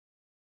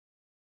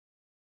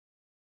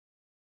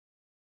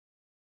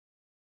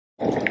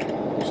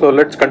So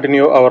let's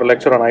continue our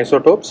lecture on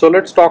isotopes. So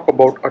let's talk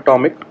about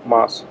atomic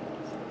mass.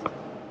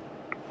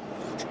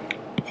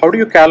 How do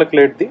you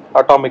calculate the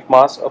atomic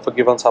mass of a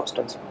given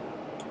substance?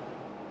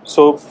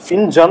 So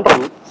in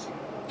general,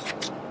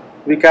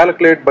 we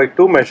calculate by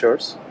two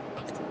measures.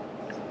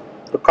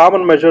 The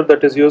common measure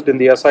that is used in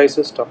the SI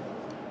system,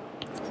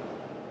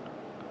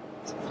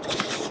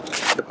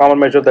 the common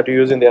measure that you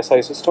use in the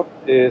SI system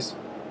is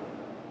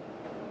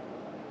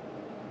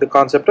the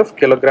concept of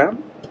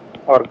kilogram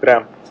or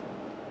gram.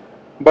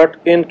 But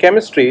in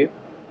chemistry,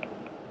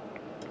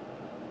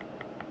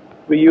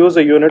 we use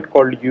a unit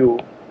called U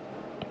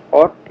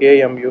or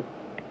AMU.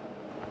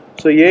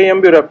 So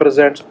AMU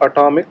represents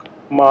atomic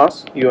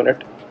mass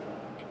unit.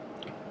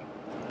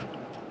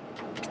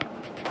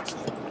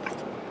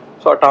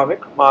 So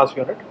atomic mass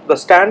unit. The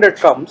standard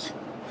comes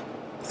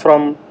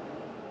from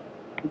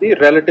the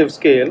relative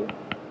scale,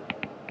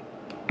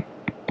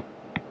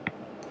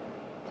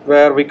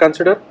 where we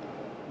consider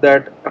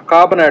that a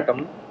carbon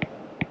atom,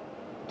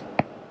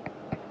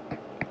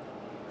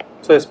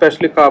 so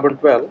especially carbon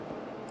 12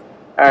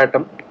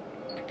 atom,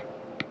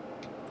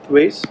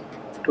 weighs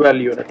 12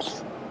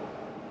 units.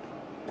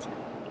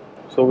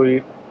 So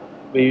we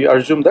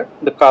assume that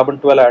the carbon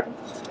 12 atom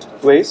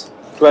weighs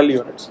 12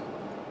 units.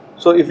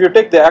 So if you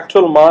take the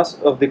actual mass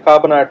of the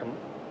carbon atom,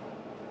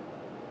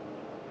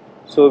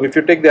 so if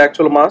you take the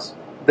actual mass,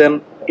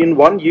 then in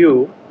 1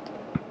 U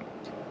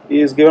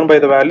is given by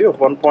the value of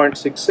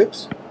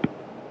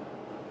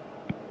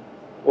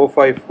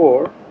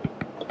 1.66054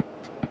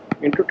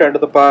 into 10 to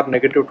the power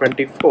negative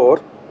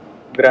 24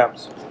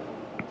 grams.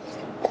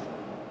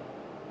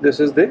 This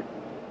is the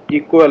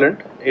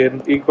equivalent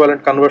in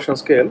equivalent conversion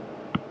scale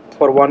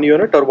for 1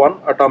 unit or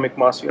 1 atomic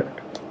mass unit.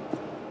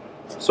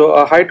 So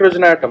a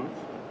hydrogen atom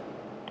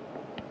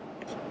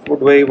would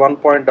weigh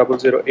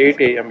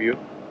 1.008 AMU.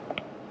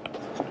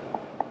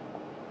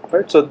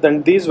 Right? So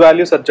then these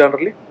values are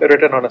generally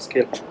written on a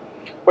scale.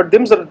 But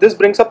this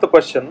brings up the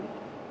question: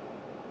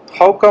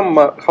 how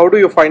do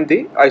you find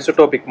the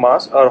isotopic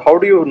mass, or how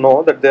do you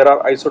know that there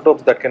are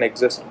isotopes that can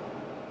exist?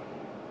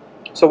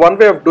 So one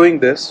way of doing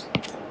this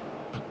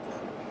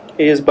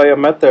is by a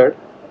method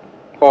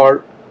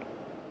called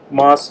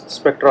mass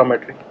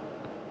spectrometry.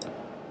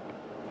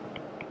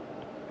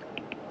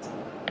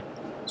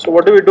 So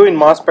what do we do in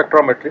mass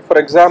spectrometry? For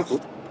example,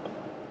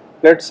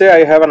 let's say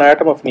I have an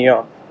atom of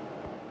neon.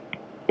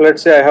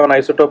 Let's say I have an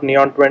isotope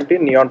neon 20,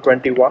 neon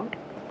 21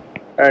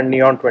 and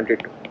neon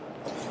 22.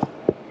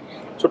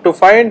 So to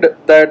find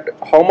that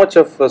how much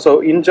of,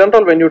 so in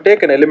general when you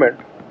take an element,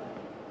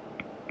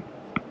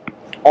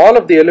 all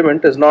of the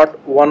element is not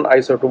one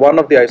isotope, one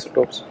of the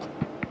isotopes.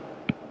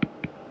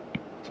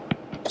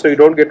 So you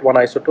don't get one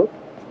isotope,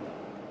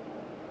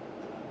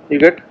 you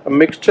get a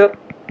mixture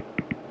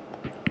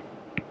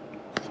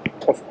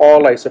of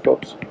all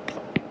isotopes.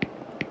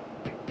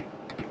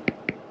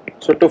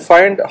 So to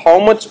find how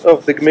much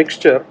of the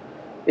mixture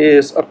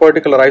is a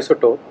particular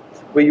isotope,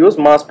 we use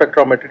mass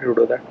spectrometry to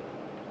do that.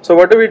 So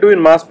what do we do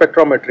in mass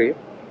spectrometry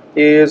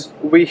is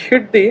we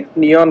hit the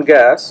neon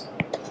gas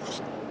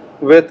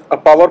with a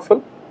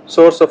powerful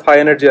source of high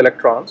energy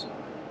electrons.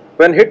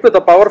 When hit with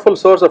a powerful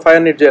source of high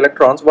energy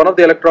electrons, one of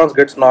the electrons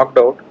gets knocked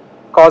out,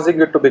 causing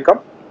it to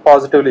become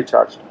positively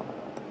charged.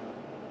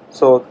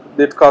 So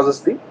it causes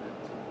the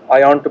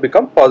ion to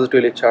become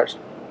positively charged.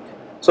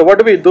 So what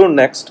do we do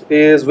next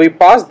is we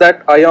pass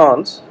that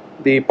ions,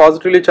 the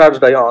positively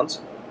charged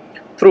ions,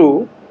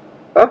 through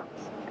a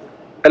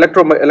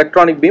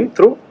electronic beam,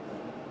 through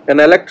an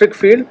electric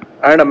field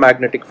and a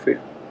magnetic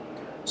field.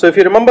 So if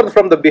you remember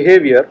from the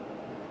behavior,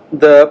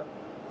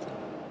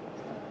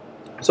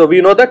 so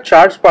we know that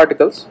charged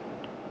particles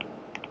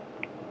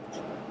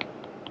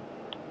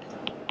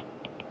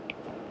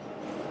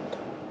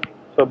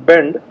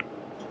bend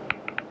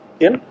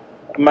in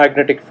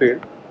magnetic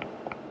field.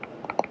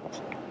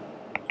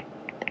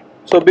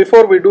 So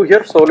before we do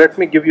here, so let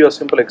me give you a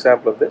simple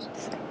example of this.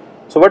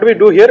 So what we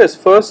do here is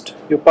first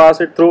you pass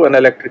it through an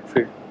electric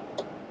field.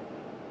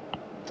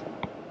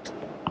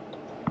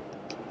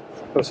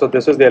 So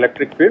this is the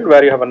electric field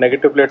where you have a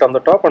negative plate on the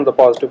top and the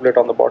positive plate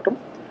on the bottom.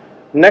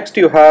 Next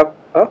you have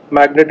a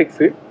magnetic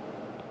field.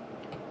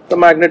 The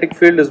magnetic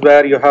field is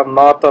where you have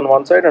north on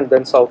one side and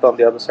then south on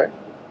the other side.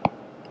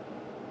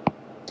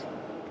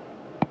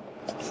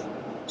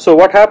 So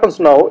what happens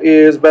now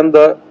is when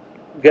the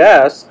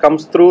gas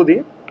comes through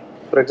the,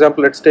 for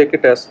example, let's take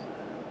it as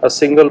a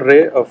single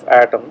ray of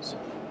atoms.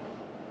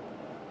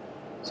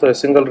 So a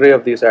single ray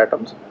of these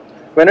atoms.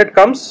 When it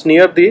comes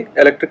near the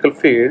electrical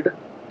field,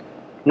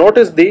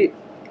 notice the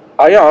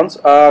ions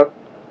are,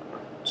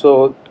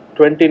 so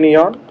 20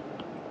 neon,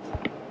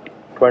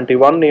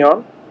 21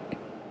 neon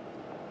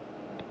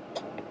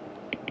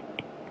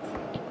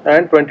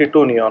and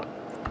 22 neon.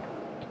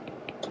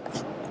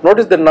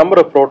 Notice the number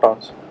of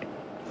protons.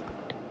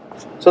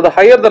 So the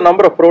higher the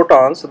number of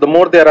protons, the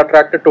more they are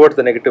attracted towards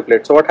the negative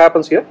plate. So what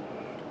happens here?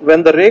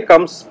 When the ray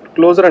comes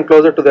closer and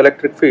closer to the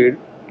electric field,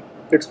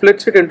 it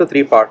splits it into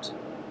 3 parts.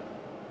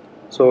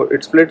 So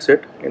it splits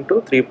it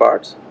into 3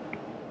 parts.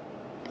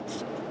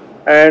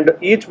 and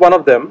each one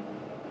of them,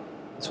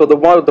 so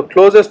the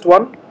closest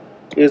one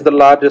is the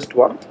largest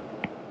one.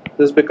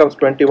 This becomes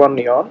 21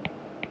 neon,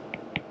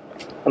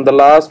 and the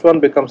last one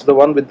becomes the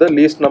one with the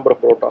least number of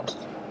protons.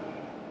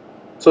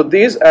 So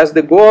these, as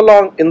they go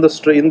along as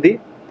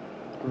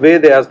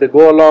they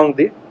go along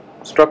the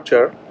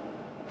structure,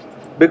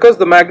 because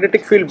the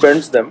magnetic field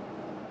bends them,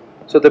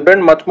 so they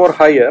bend much more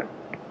higher,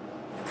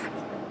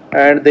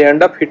 and they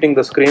end up hitting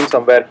the screen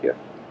somewhere here.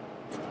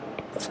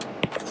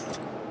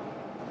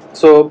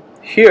 So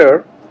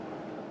here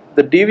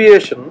the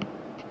deviation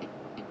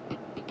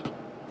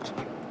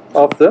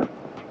of the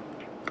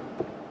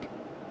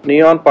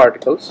neon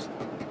particles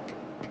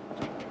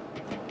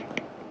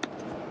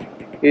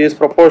is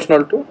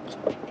proportional to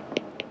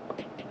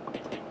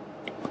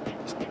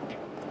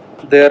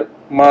their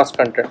mass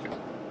content.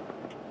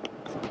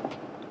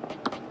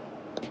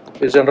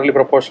 Is generally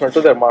proportional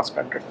to their mass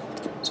content.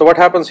 So what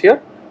happens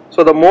here?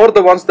 So the more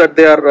the ones that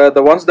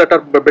are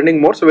bending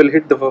more, so will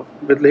hit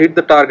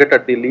the target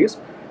at the least,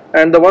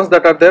 and the ones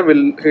that are there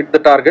will hit the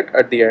target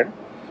at the end.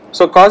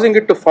 So causing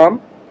it to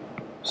form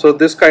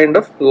this kind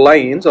of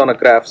lines on a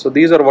graph. So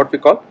these are what we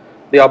call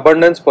the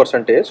abundance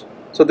percentage.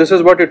 So this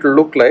is what it will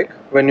look like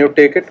when you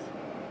take it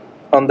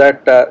on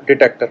that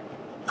detector.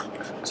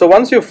 So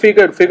once you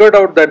figured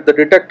out that the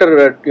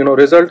detector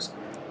results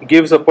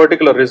gives a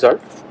particular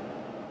result.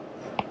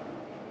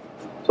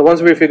 So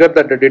once we figure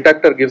that the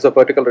detector gives a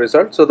particular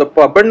result, so the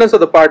abundance of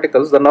the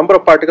particles, the number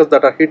of particles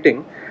that are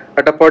hitting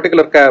at a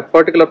particular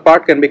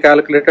part, can be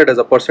calculated as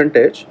a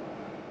percentage.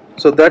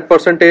 So that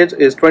percentage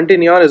is 20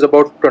 neon is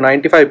about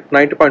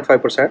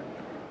 90.5%,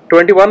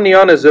 21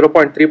 neon is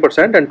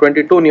 0.3%, and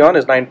 22 neon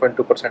is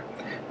 9.2%,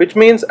 which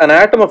means an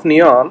atom of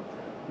neon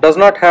does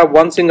not have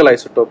one single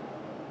isotope.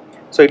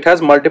 So it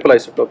has multiple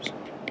isotopes.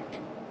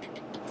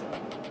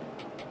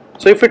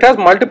 So if it has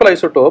multiple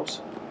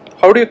isotopes,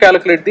 how do you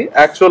calculate the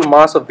actual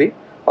mass of the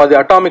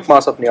atomic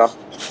mass of neon?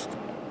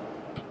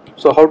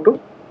 So how to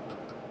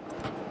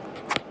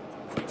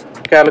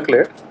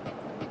calculate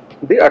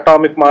the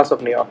atomic mass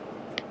of neon?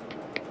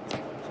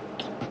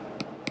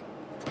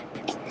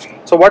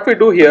 So what we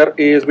do here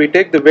is we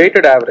take the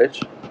weighted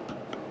average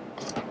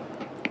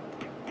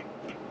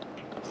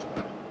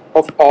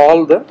of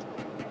all the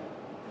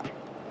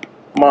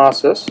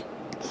masses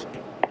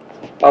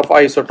of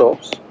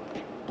isotopes.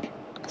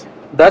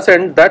 That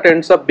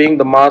ends up being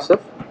the mass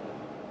of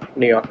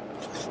neon.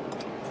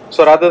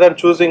 So rather than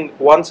choosing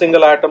one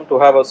single atom to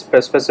have a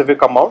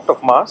specific amount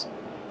of mass,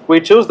 we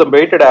choose the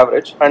weighted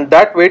average, and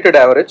that weighted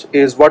average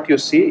is what you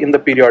see in the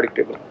periodic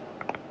table.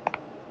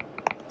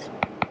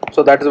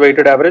 So that is the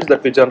weighted average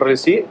that we generally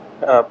see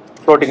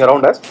floating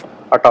around as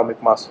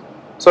atomic mass.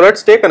 So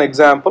let's take an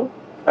example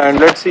and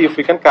let's see if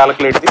we can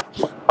calculate the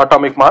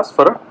atomic mass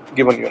for a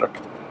given unit.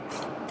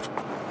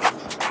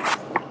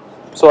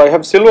 So I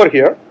have silver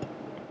here.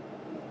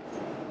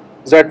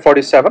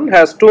 Z47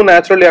 has two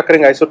naturally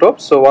occurring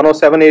isotopes, so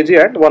 107 Ag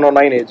and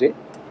 109 Ag.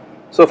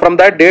 So from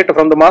that data,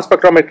 from the mass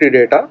spectrometry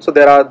data, so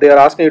they are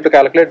asking you to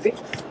calculate the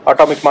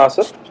atomic mass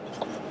of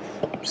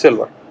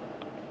silver.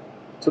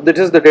 So this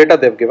is the data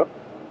they have given.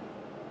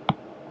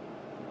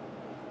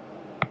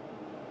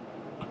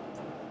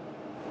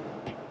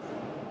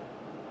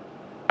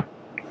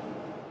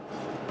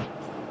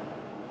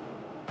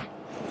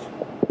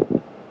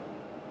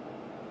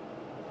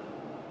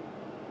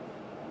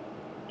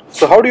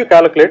 So how do you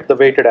calculate the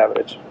weighted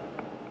average?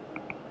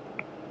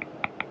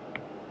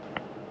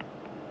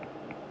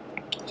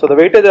 So the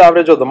weighted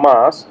average of the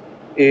mass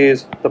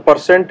is the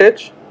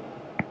percentage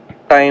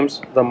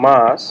times the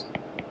mass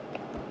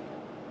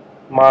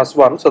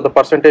 1. So the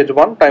percentage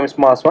 1 times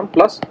mass 1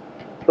 plus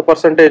the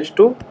percentage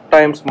 2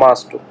 times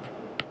mass 2.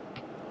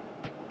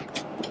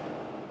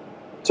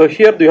 So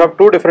here you have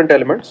two different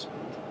elements.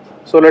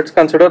 So let's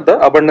consider the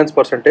abundance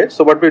percentage.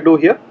 So what we do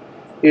here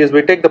is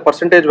we take the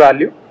percentage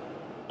value,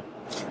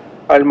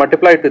 I'll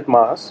multiply it with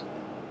mass,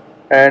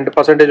 and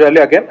percentage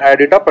value again,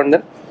 add it up, and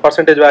then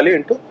percentage value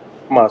into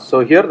mass.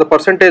 So here the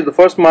percentage, the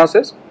first mass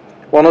is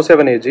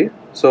 107 Ag,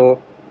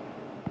 so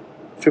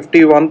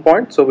 51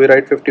 point, so we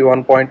write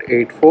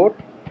 51.84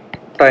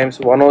 times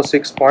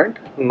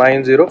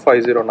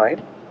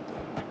 106.90509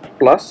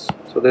 plus,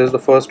 so this is the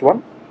first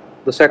one.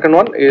 The second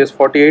one is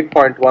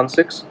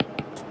 48.16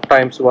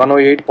 times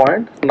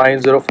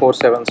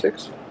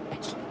 108.90476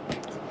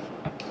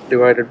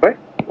 divided by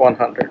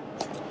 100.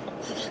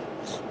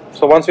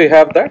 So once we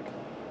have that,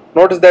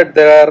 notice that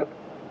there are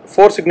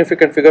 4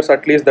 significant figures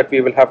at least that we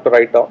will have to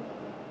write down.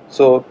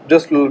 So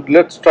just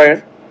let's try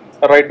and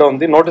write down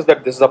the, notice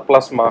that this is a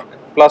plus mark,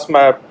 plus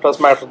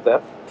matter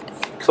there.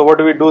 So what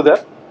do we do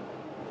there?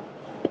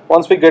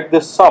 Once we get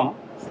this sum,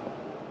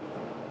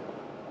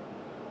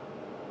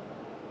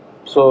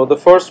 so the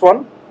first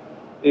one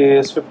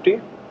is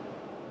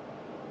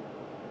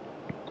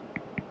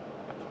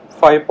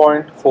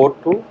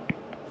 55.42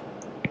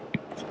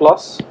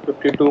 plus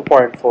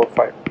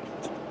 52.45.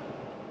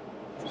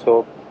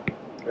 So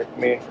let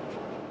me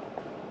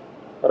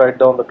write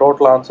down the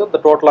total answer. The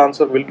total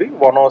answer will be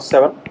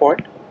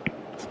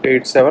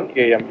 107.87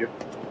 AMU.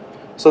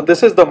 So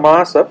this is the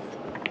mass of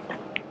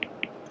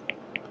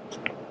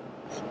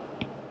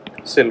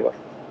silver.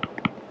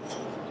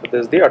 So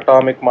this is the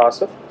atomic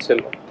mass of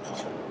silver.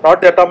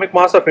 Not the atomic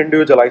mass of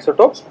individual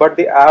isotopes, but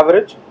the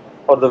average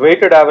or the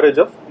weighted average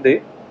of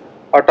the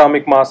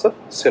atomic mass of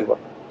silver.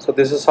 So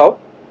this is how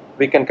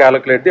we can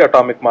calculate the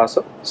atomic mass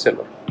of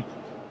silver.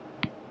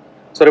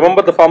 So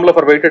remember the formula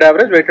for weighted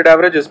average. Weighted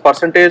average is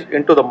percentage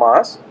into the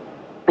mass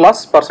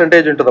plus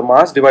percentage into the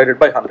mass divided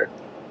by 100.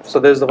 So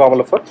this is the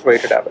formula for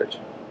weighted average.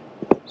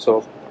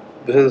 So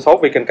this is how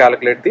we can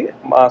calculate the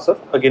mass of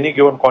any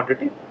given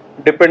quantity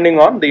depending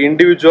on the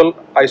individual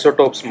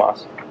isotope's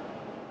mass.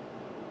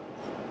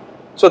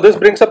 So this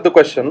brings up the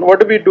question, what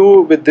do we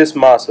do with these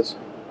masses?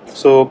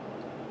 So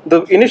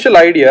the initial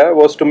idea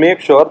was to make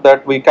sure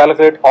that we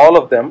calculate all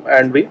of them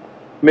and we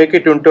make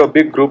it into a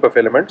big group of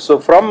elements. So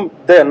from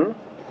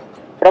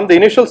the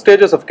initial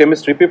stages of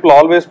chemistry, people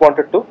always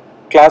wanted to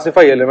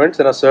classify elements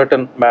in a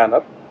certain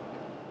manner.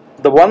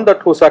 The one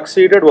who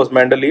succeeded was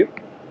Mendeleev.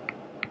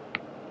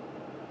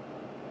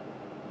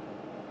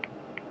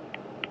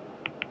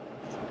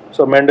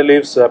 So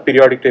Mendeleev's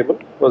periodic table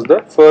was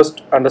the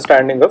first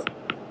understanding of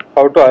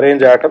how to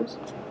arrange atoms,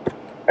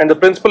 and the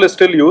principle is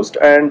still used,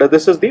 and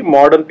this is the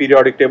modern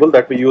periodic table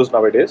that we use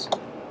nowadays.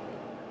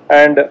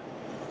 And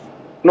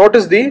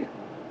notice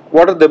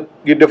what are the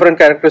different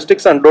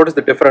characteristics, and notice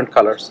the different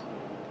colors.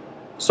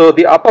 So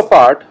the upper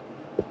part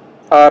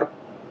are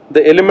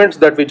the elements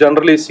that we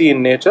generally see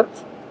in nature.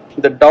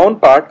 The down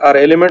part are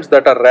elements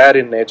that are rare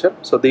in nature.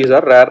 So these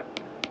are rare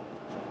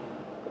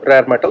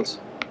metals.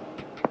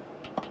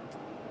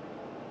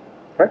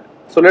 Right?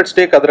 So let's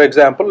take other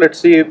example. Let's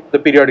see the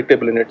periodic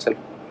table in itself.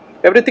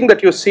 Everything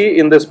that you see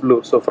in this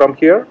blue, so from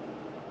here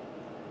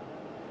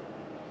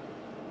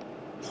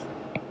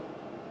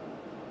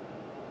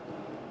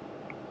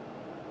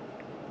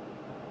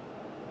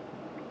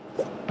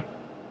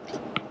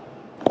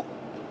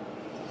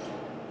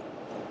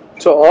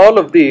so all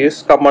of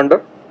these come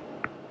under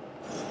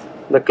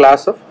the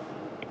class of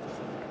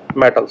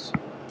metals.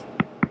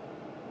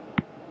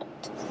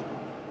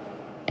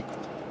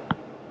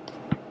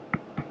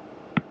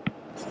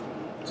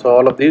 So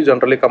all of these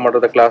generally come under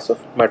the class of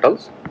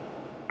metals.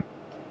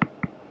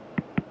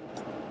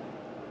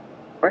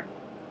 Right?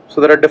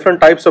 So there are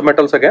different types of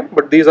metals again,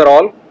 but these are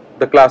all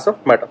the class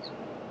of metals.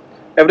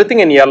 Everything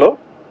in yellow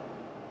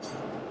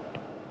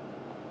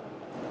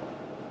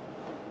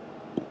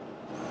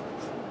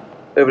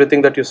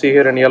everything that you see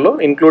here in yellow,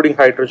 including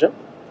hydrogen,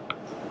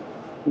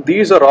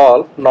 these are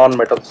all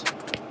non-metals.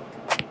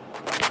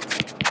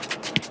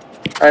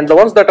 And the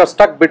ones that are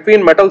stuck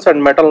between metals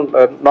and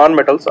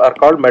non-metals are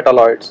called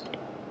metalloids.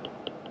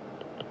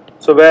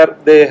 So where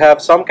they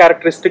have some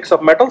characteristics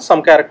of metals,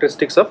 some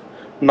characteristics of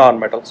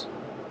non-metals.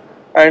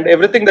 And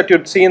everything that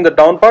you'd see in the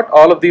down part,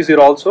 all of these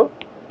will also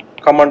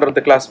come under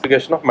the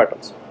classification of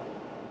metals.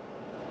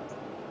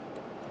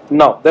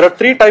 Now, there are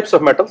three types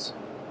of metals,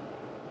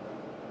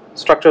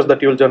 structures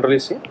that you will generally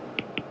see: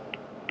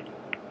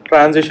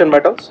 transition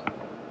metals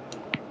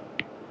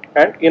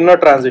and inner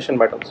transition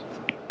metals,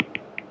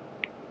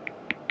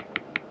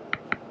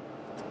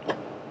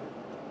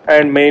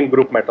 and main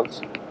group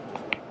metals.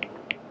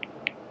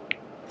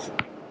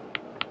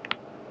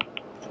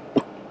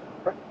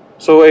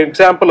 So an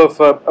example of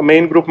a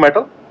main group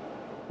metal,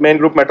 main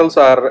group metals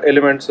are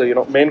elements,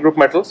 main group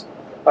metals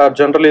are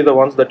generally the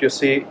ones that you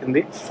see in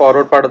the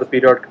forward part of the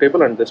periodic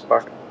table and this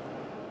part.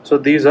 So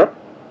these are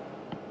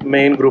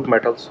main group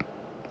metals.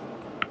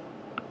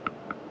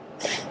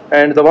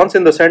 And the ones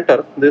in the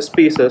center, these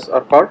pieces,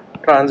 are called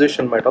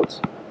transition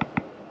metals.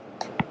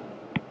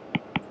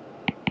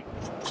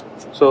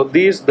 So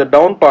these, the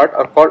down part,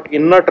 are called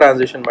inner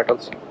transition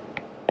metals.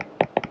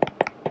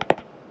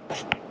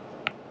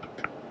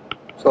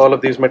 So all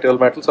of these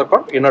metals are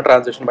called inner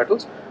transition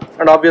metals,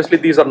 and obviously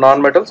these are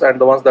non-metals, and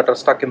the ones that are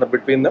stuck in the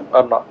between them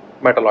are not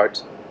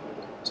metalloids.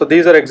 So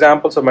these are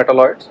examples of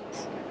metalloids.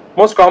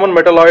 Most common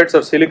metalloids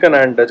are silicon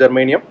and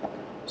germanium.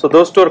 So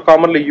those two are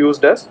commonly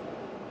used as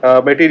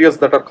materials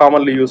that are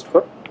commonly used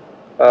for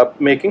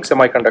making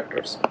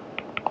semiconductors.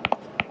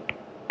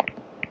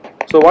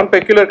 So one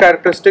peculiar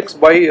characteristics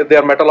why they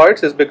are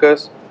metalloids is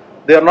because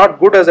they are not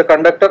good as a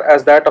conductor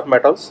as that of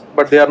metals,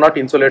 but they are not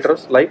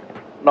insulators like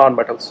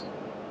non-metals.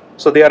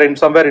 So they are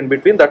somewhere in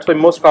between. That's why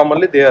most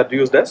commonly they are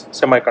used as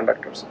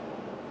semiconductors.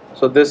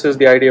 So this is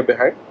the idea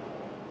behind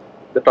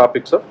the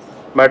topics of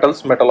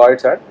metals,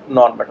 metalloids, and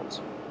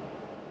non-metals.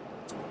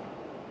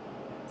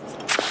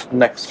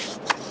 Next.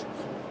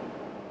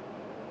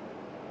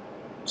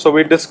 So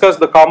we discussed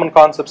the common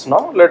concepts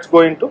now. Let's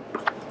go into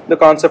the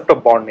concept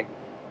of bonding.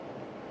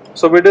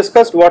 So we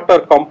discussed what are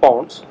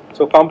compounds.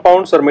 So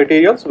compounds are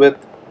materials with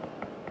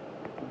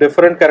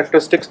different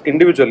characteristics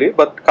individually,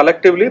 but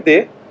collectively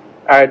they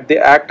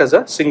act as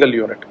a single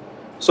unit.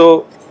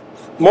 So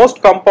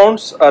most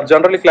compounds are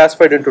generally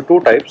classified into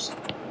two types.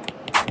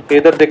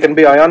 Either they can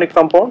be ionic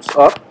compounds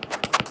or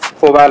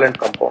covalent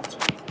compounds.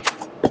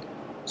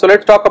 So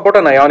let's talk about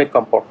an ionic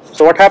compound.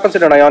 So what happens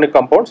in an ionic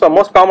compound? So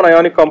most common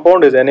ionic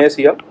compound is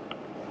NaCl,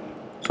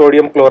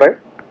 sodium chloride,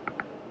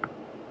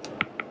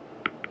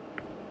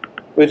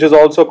 which is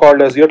also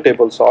called as your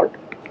table salt.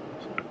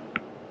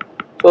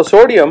 So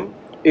sodium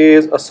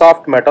is a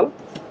soft metal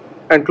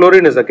and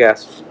chlorine is a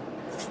gas.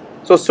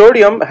 So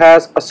sodium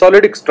has a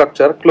solidic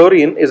structure,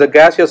 chlorine is a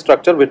gaseous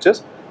structure which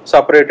is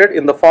separated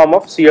in the form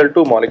of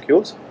Cl2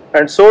 molecules,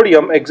 and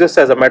sodium exists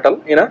as a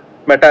metal in a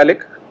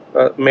metallic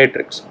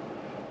matrix.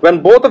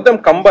 When both of them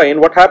combine,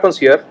 what happens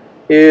here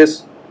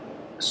is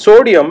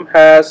sodium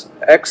has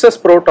excess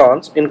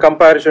protons in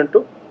comparison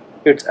to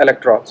its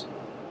electrons.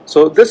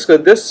 So this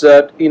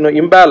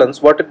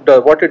imbalance, what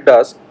it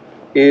does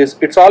is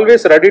it's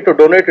always ready to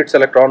donate its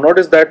electron.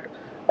 Notice that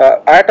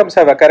atoms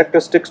have a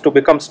characteristics to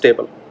become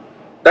stable.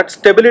 That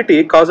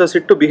stability causes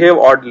it to behave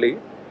oddly.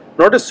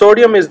 Notice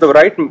sodium is the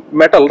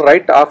metal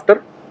right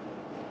after.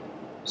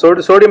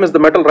 Sodium is the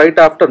metal right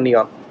after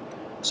neon.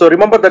 So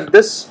remember that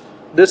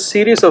this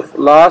series of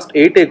last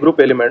 8A group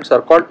elements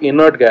are called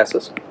inert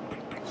gases.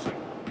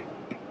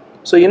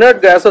 So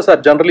inert gases are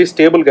generally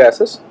stable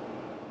gases.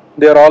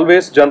 They are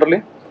always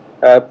generally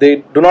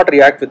they do not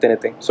react with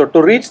anything. So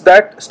to reach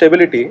that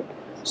stability,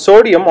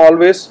 sodium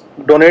always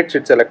donates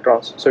its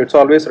electrons. So it's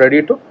always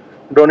ready to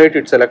donate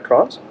its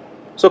electrons.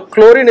 So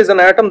chlorine is an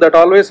atom that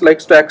always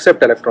likes to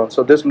accept electrons.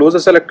 So this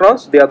loses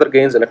electrons, the other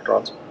gains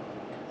electrons.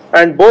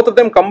 And both of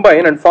them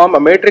combine and form a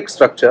matrix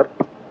structure,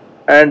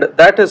 and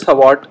that is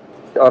what,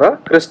 or a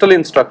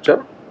crystalline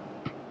structure.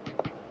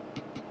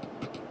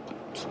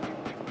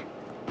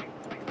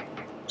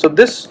 So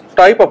this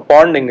type of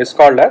bonding is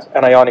called as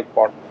an ionic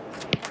bond.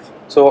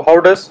 So how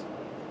does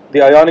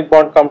the ionic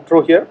bond come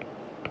true here?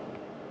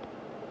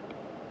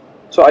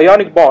 So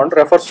ionic bond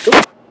refers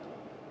to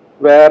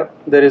where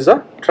there is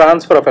a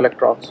transfer of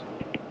electrons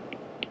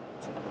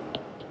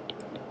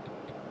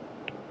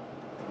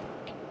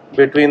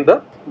between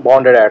the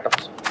bonded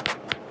atoms.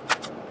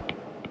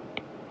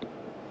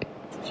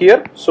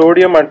 Here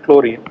sodium and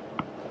chlorine.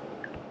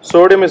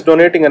 Sodium is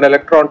donating an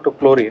electron to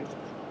chlorine.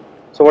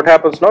 So what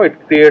happens now?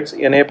 It creates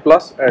Na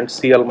plus and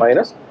Cl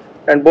minus,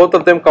 and both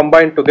of them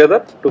combine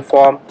together to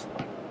form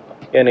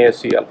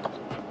NaCl.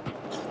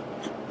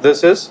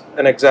 This is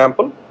an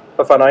example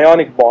of an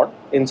ionic bond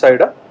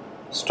inside a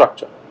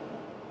structure.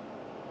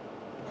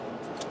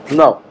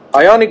 Now,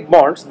 ionic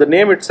bonds, the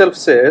name itself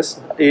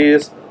says,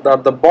 is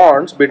that the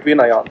bonds between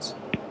ions.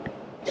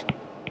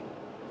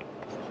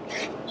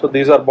 So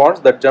these are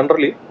bonds that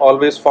generally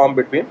always form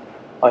between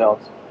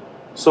ions.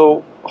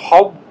 So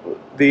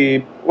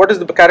what is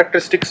the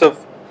characteristics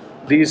of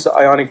these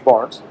ionic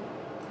bonds?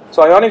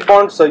 So ionic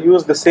bonds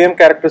use the same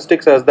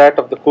characteristics as that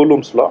of the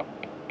Coulomb's law.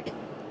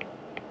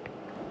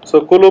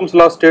 So Coulomb's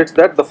law states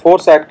that the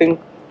force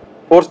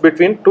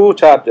between two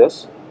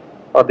charges,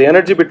 or the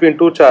energy between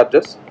two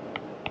charges,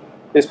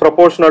 is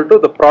proportional to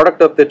the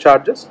product of the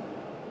charges.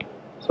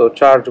 So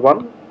charge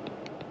 1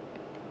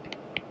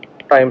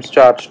 times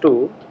charge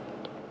 2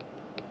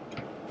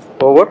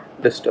 over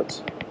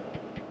distance.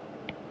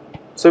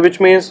 So which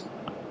means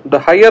the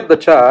higher the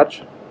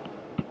charge,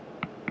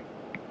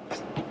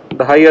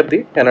 the higher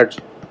the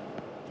energy.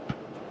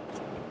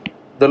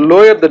 The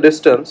lower the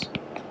distance,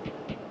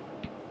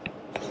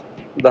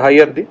 the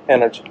higher the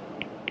energy.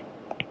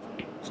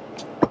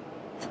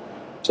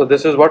 So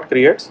this is what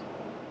creates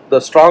the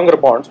stronger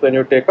bonds when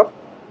you take up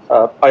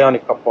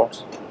ionic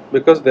compounds,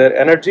 because their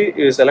energy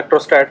is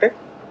electrostatic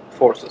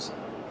forces.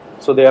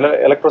 So the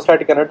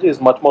electrostatic energy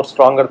is much more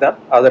stronger than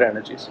other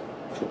energies.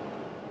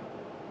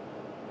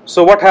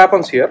 So what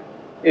happens here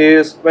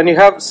is, when you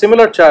have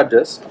similar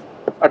charges,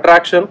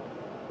 attraction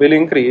will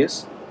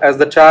increase as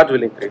the charge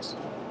will increase,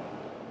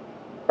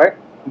 right?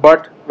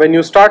 But when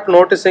you start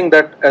noticing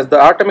that as the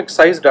atomic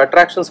size, the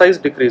attraction size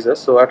decreases,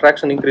 so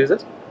attraction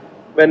increases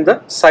when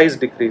the size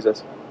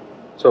decreases.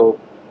 So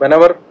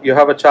whenever you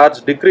have a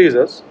charge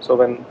decreases, so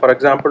when, for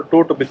example,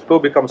 2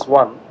 becomes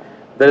 1,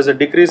 there is a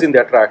decrease in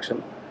the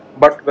attraction.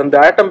 But when the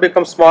atom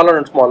becomes smaller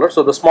and smaller,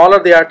 so the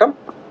smaller the atom,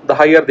 the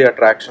higher the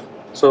attraction.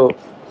 So,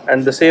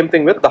 and the same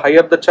thing with the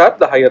higher the charge,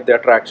 the higher the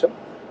attraction.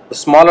 The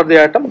smaller the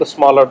atom,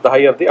 the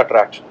higher the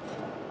attraction.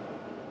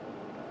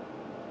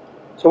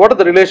 So what is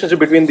the relationship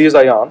between these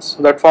ions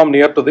that form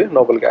near to the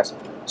noble gas?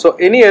 So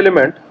any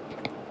element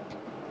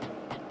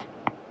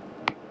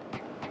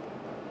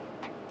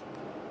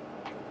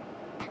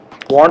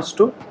wants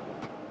to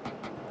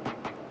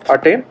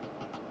attain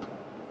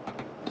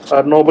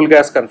a noble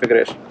gas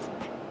configuration.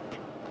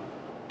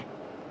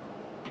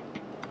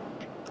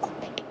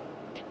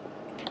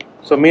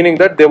 So meaning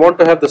that they want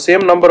to have the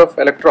same number of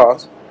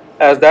electrons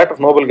as that of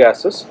noble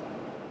gases,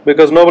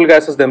 because noble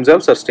gases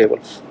themselves are stable.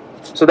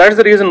 So that is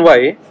the reason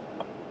why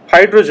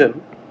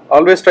hydrogen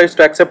always tries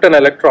to accept an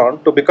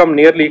electron to become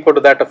nearly equal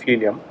to that of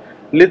helium.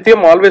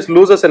 Lithium always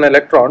loses an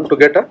electron to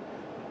get a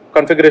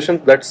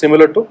configuration that's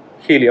similar to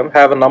helium,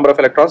 have a number of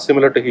electrons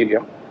similar to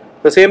helium.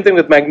 The same thing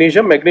with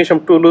magnesium.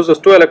 Magnesium too loses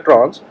 2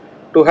 electrons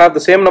to have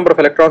the same number of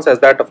electrons as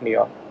that of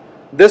neon.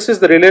 This is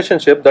the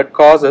relationship that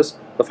causes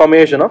the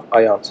formation of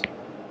ions.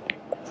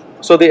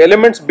 So the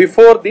elements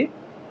before the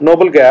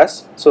noble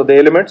gas, so the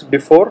elements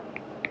before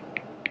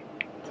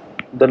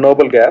the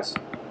noble gas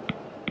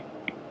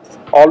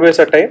always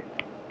attain .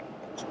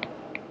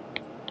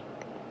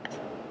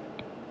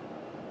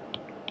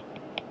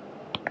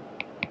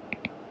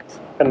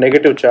 a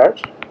negative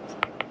charge.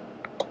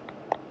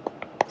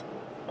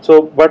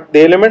 So, but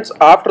the elements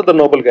after the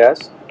noble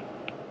gas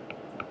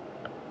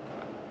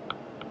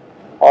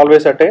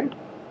always attain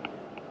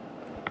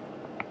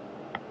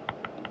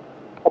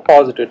a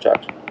positive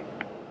charge.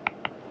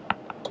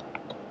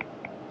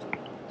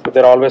 So they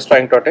are always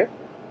trying to attain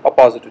a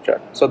positive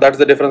charge. So that's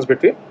the difference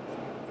between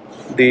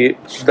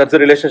that's the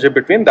relationship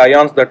between the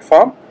ions that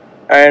form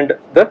and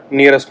the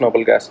nearest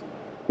noble gas.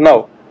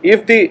 Now,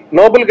 if the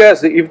noble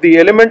gas, if the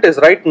element is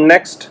right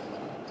next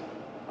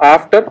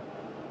after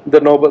the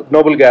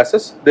noble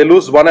gases, they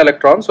lose one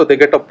electron, so they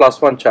get a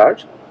 +1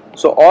 charge.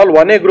 So all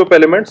 1A group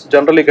elements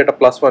generally get a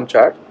 +1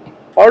 charge.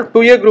 All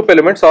 2A group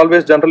elements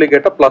always generally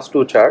get a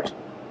 +2 charge,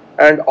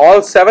 and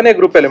all 7A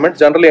group elements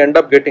generally end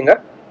up getting a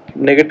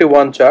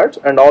 -1 charge,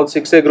 and all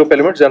 6A group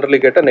elements generally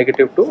get a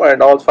 -2,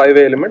 and all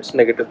 5A elements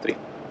 -3.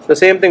 The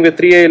same thing with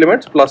 3A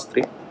elements,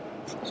 +3.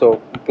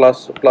 So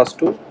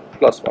 +2,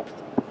 +1.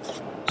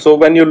 So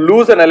when you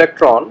lose an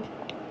electron,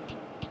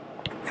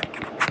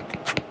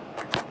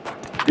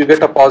 you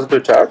get a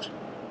positive charge.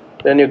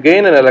 When you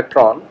gain an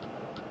electron,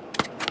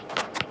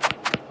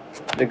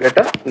 you get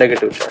a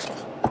negative charge.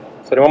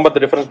 So remember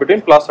the difference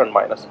between plus and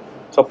minus.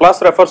 So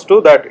plus refers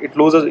to that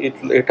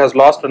it has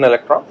lost an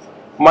electron.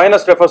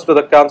 Minus refers to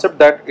the concept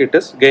that it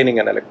is gaining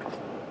an electron.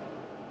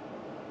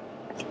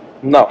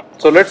 Now,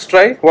 so let's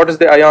try what is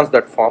the ions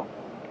that form.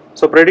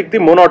 So predict the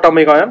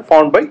monoatomic ion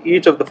formed by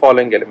each of the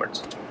following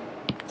elements.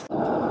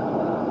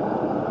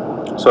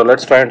 So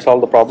let's try and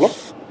solve the problem.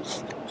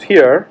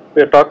 Here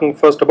we are talking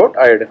first about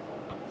iodine.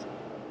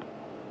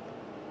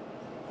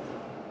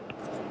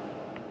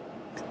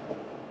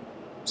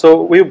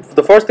 So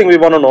the first thing we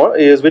want to know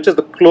is which is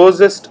the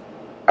closest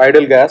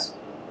ideal gas,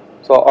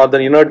 or the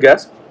inert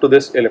gas to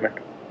this element.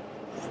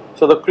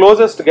 So the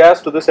closest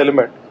gas to this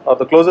element, or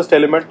the closest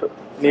element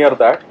near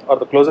that, or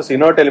the closest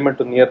inert element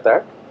to near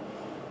that,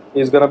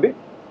 is going to be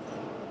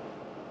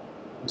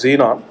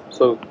xenon.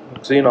 So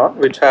xenon,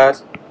 which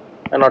has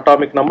an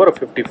atomic number of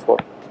 54.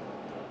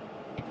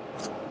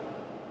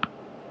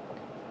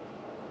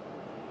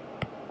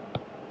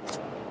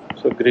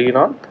 So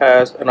xenon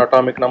has an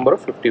atomic number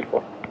of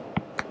 54.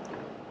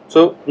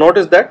 So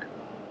notice that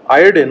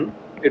iodine,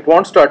 it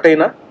wants to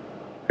attain a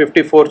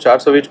 54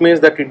 charge, so which means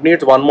that it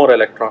needs one more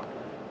electron.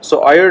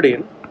 So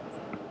iodine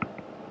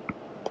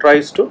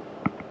tries to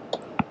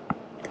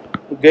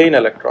gain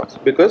electrons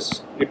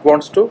because it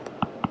wants to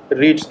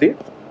reach the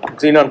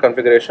xenon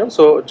configuration.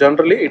 So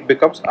generally it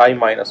becomes I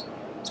minus.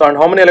 So and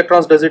how many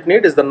electrons does it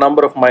need is the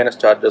number of minus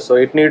charges. So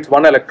it needs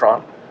one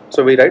electron.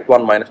 So we write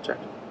one minus charge.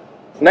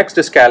 Next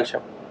is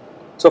calcium.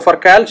 So for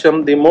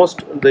calcium, the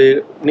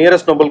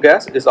nearest noble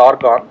gas is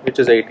argon, which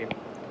is 18.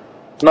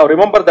 Now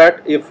remember that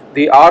if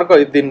the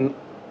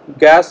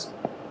gas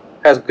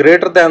has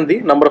greater than the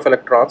number of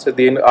electrons, if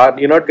the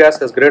inert gas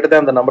has greater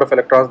than the number of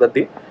electrons that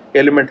the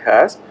element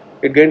has,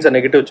 it gains a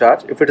negative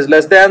charge. If it is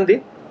less than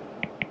the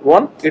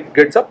 1, it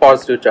gets a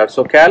positive charge.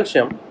 So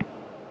calcium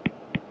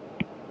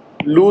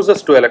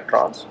loses 2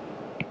 electrons.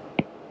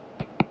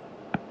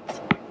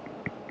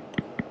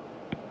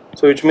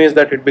 So which means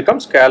that it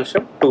becomes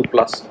calcium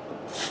 2+.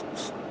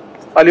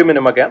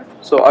 Aluminum again.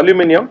 So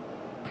aluminum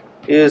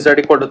is Z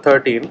equal to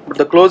 13, but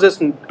the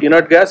closest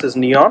inert gas is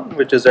neon,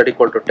 which is Z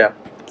equal to 10.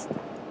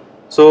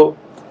 So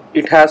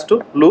it has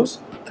to lose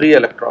 3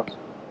 electrons.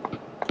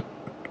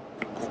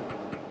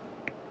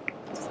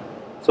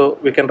 So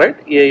we can write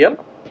Al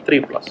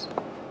 3+.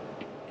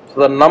 So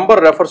the number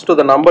refers to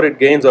the number it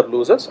gains or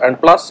loses, and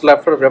plus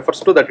refers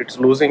to that it's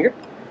losing it,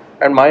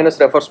 and minus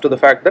refers to the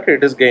fact that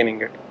it is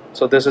gaining it.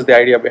 So this is the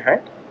idea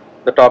behind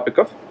the topic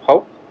of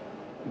how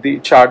the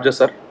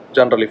charges are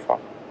generally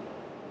formed.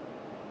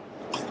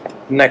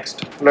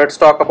 Next, let's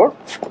talk about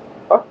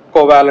a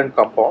covalent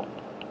compound.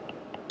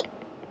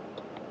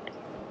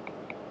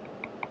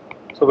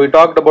 So we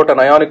talked about an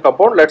ionic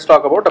compound, let's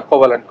talk about a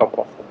covalent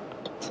compound.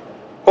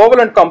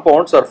 Covalent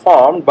compounds are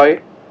formed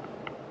by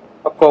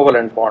a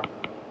covalent bond.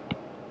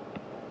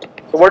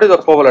 So what is a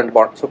covalent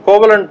bond? So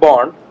covalent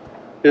bond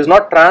is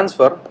not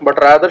transfer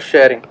but rather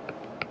sharing.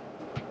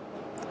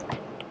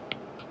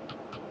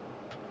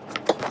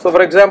 So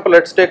for example,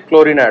 let's take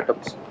chlorine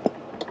atoms.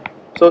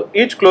 So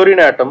each chlorine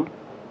atom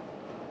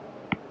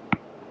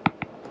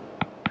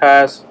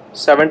has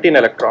 17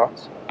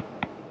 electrons.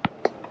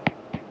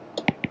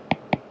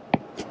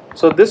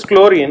 So this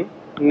chlorine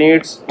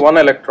needs 1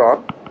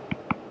 electron,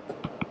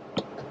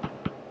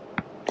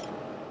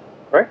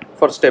 right,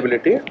 for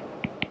stability,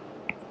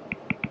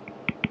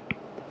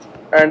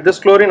 and this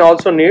chlorine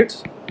also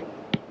needs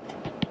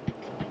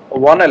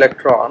 1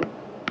 electron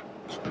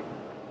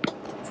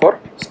for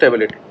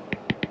stability.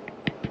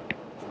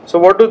 So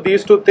what do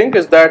these two think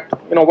is that,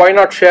 why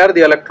not share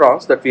the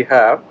electrons that we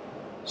have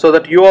so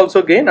that you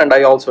also gain and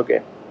I also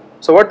gain.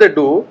 So what they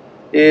do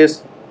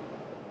is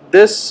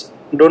this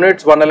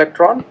donates 1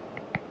 electron,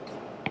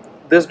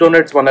 this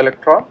donates 1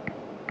 electron,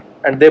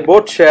 and they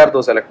both share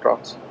those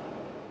electrons.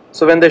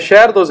 So when they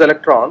share those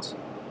electrons,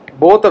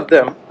 both of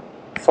them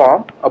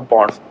form a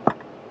bond.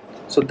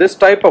 So this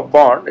type of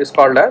bond is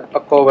called as a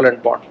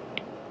covalent bond.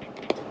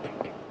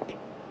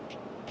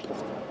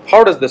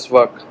 how does this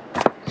work?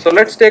 So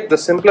let's take the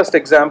simplest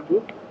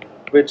example,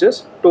 which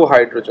is two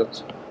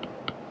hydrogens.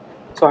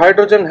 So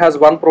hydrogen has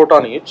one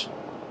proton each,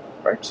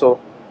 right?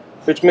 So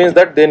which means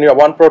that they need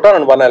one proton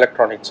and one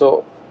electron each.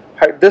 So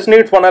this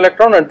needs one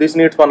electron and this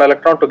needs one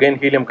electron to gain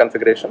helium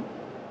configuration.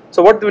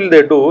 So what will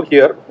they do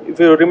here? If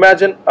you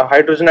imagine a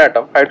hydrogen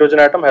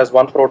atom has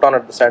one proton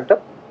at the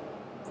center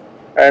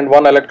and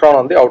one electron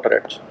on the outer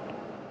edge.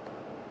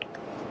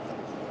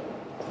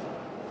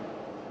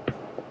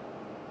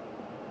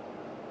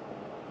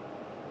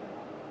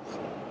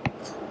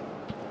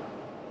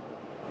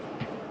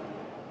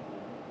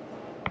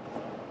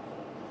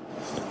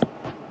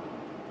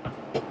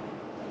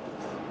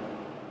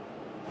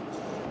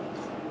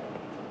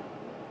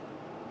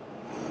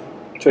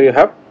 So you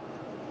have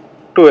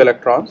two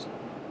electrons.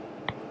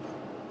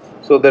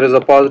 So there is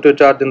a positive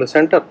charge in the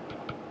center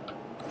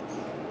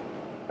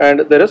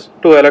and there is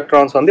two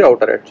electrons on the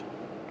outer edge.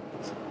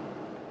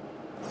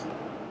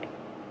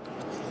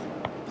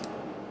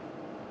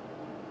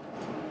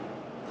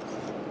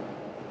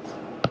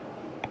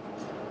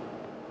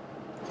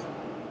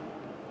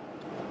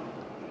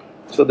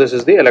 So this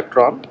is the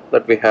electron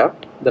that we have,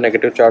 the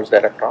negative charged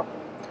electron.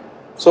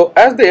 So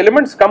as the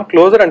elements come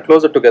closer and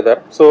closer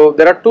together, so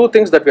there are two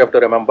things that we have to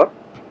remember.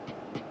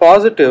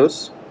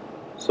 Positives,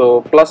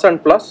 so plus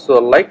and plus, so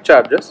like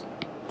charges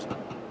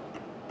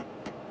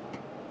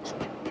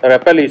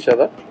repel each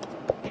other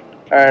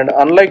and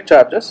unlike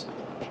charges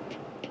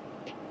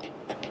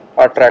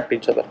attract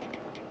each other.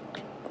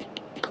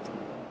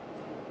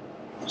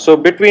 So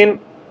between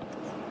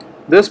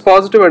this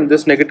positive and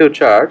this negative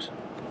charge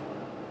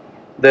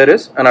there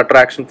is an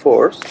attraction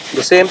force.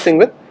 The same thing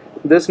with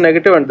this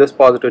negative and this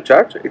positive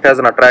charge, it has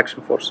an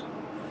attraction force.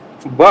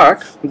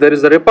 But there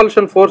is a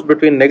repulsion force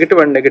between negative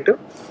and negative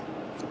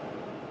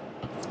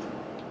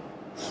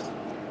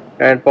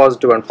and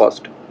positive and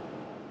positive.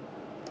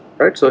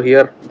 Right? So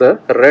here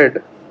the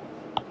red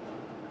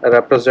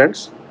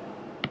represents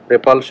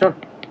repulsion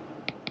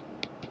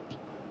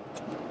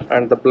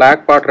and the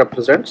black part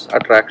represents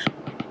attraction.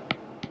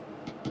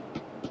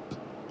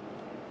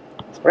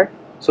 Right?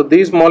 So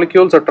these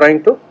molecules are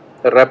trying to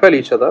repel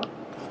each other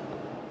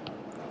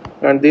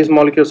and these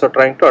molecules are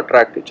trying to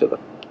attract each other.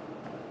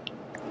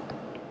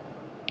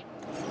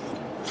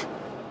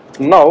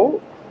 Now,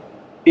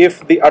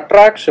 if the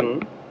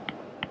attraction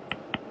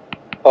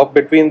of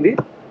between the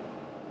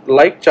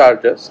unlike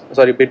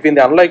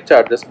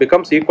charges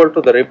becomes equal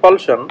to the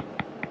repulsion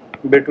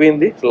between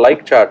the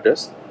like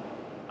charges,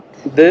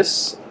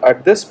 this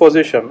at this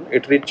position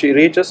it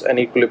reaches an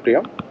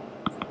equilibrium,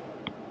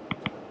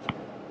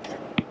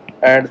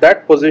 and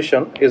that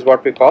position is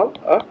what we call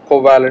a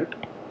covalent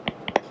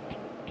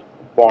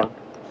bond.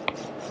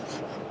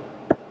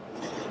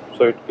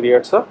 So it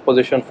creates a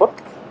position for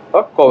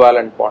a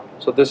covalent bond.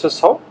 So this is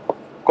how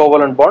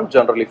covalent bond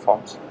generally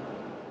forms.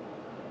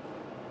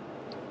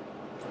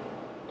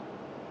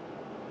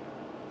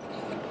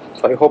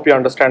 So I hope you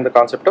understand the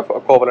concept of a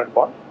covalent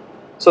bond.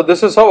 So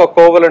this is how a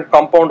covalent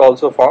compound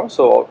also forms.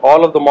 So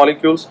all of the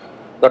molecules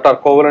that are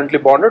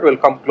covalently bonded will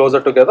come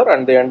closer together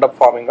and they end up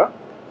forming a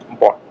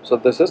bond. So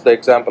this is the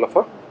example of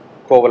a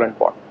covalent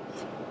bond.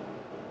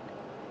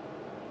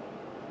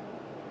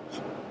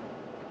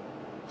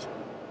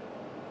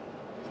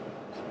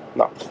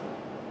 Now,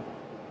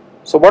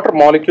 so what are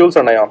molecules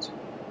and ions?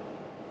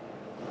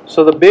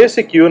 So the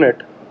basic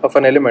unit of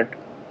an element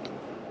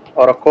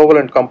or a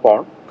covalent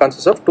compound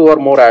consists of two or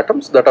more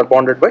atoms that are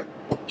bonded by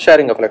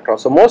sharing of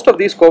electrons. So most of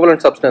these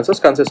covalent substances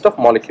consist of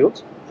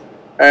molecules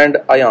and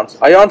ions.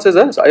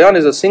 Ion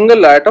is a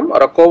single atom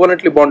or a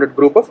covalently bonded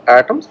group of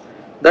atoms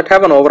that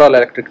have an overall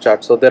electric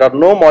charge. So there are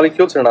no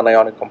molecules in an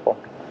ionic compound.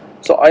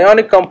 So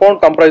ionic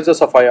compound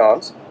comprises of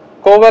ions.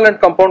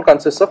 Covalent compound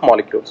consists of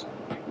molecules.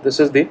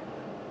 This is the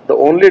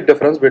only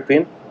difference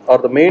between, or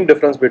the main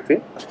difference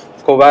between,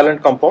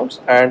 covalent compounds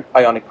and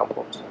ionic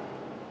compounds.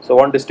 So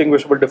one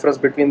distinguishable difference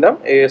between them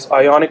is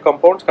ionic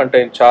compounds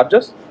contain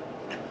charges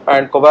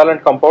and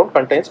covalent compound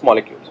contains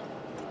molecules.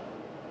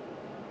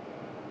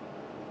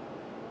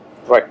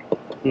 Right.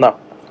 Now,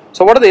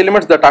 so what are the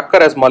elements that occur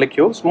as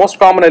molecules? Most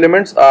common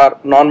elements are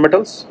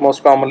non-metals,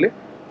 most commonly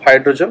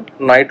hydrogen,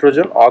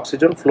 nitrogen,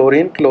 oxygen,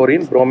 fluorine,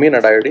 chlorine, bromine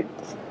and iodine.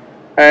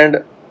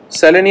 And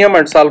selenium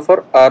and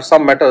sulfur are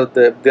some metals.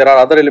 There are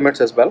other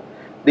elements as well.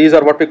 These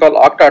are what we call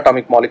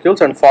octatomic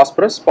molecules, and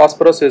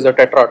phosphorus is a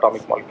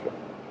tetraatomic molecule.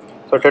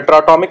 So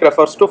tetraatomic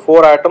refers to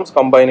four atoms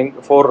combining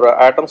to form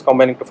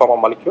a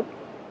molecule.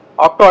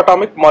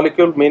 Octoatomic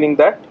molecule meaning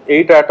that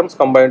 8 atoms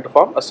combine to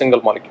form a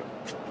single molecule.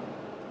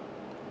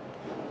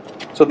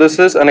 So this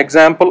is an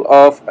example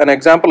of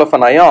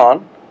an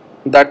ion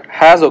that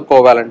has a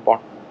covalent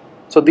bond.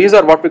 So these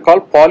are what we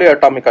call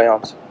polyatomic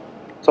ions.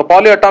 So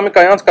polyatomic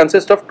ions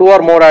consist of two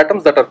or more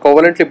atoms that are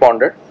covalently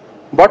bonded,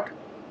 but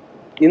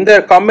in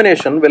their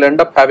combination will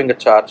end up having a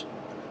charge.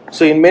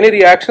 So in many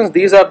reactions,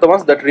 these are the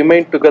ones that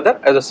remain together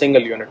as a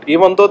single unit.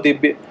 Even though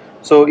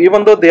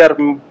they are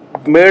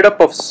made up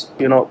of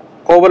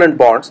covalent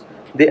bonds,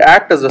 they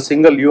act as a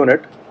single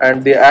unit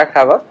and they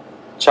have a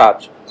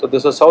charge. So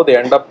this is how they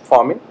end up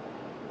forming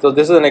So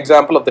this is an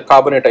example of the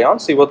carbonate ion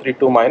CO3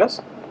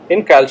 2-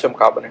 in calcium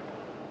carbonate.